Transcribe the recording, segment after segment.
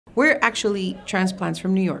We're actually transplants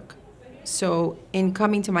from New York. So in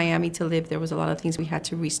coming to Miami to live, there was a lot of things we had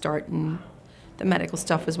to restart, and the medical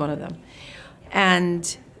stuff was one of them.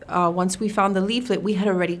 And once we found the leaflet, we had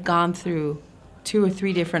already gone through 2 or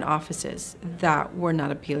 3 different offices that were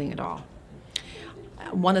not appealing at all.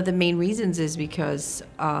 One of the main reasons is because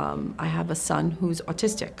I have a son who's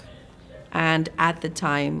autistic, and at the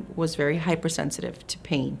time was very hypersensitive to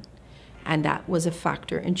pain. And that was a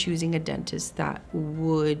factor in choosing a dentist that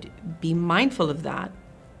would be mindful of that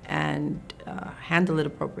and handle it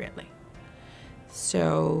appropriately.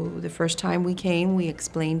 So the first time we came, we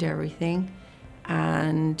explained everything,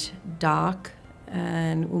 and Doc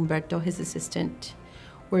and Humberto, his assistant,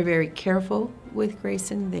 were very careful with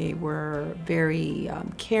Grayson. They were very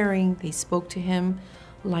caring. They spoke to him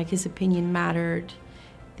like his opinion mattered.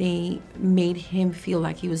 They made him feel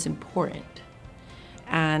like he was important.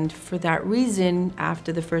 And for that reason,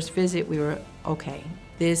 after the first visit, we were, okay,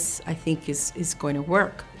 this I think is going to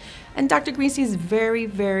work. And Dr. Greenstein is very,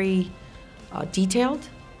 very detailed.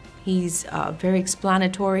 He's very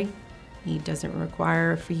explanatory. He doesn't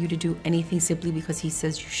require for you to do anything simply because he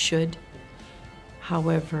says you should.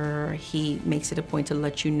 However, he makes it a point to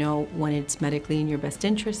let you know when it's medically in your best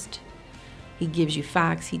interest. He gives you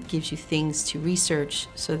facts, he gives you things to research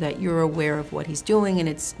so that you're aware of what he's doing, and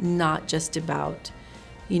it's not just about,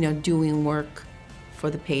 you know, doing work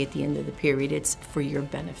for the pay at the end of the period. It's for your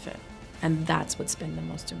benefit. And that's what's been the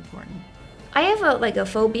most important. I have a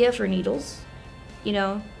phobia for needles. You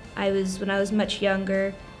know, when I was much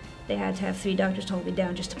younger, they had to have 3 doctors hold me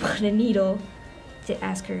down just to put a needle. To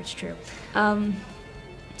ask her, it's true.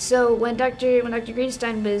 So when Dr.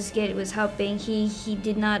 Greenstein was helping,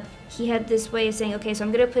 he had this way of saying, okay, so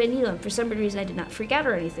I'm gonna put a needle in. For some reason, I did not freak out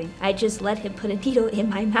or anything. I just let him put a needle in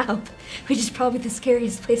my mouth, which is probably the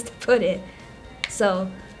scariest place to put it.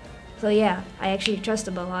 So yeah, I actually trust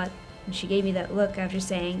him a lot. And she gave me that look after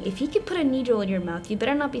saying, if he could put a needle in your mouth, you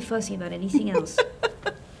better not be fussy about anything else.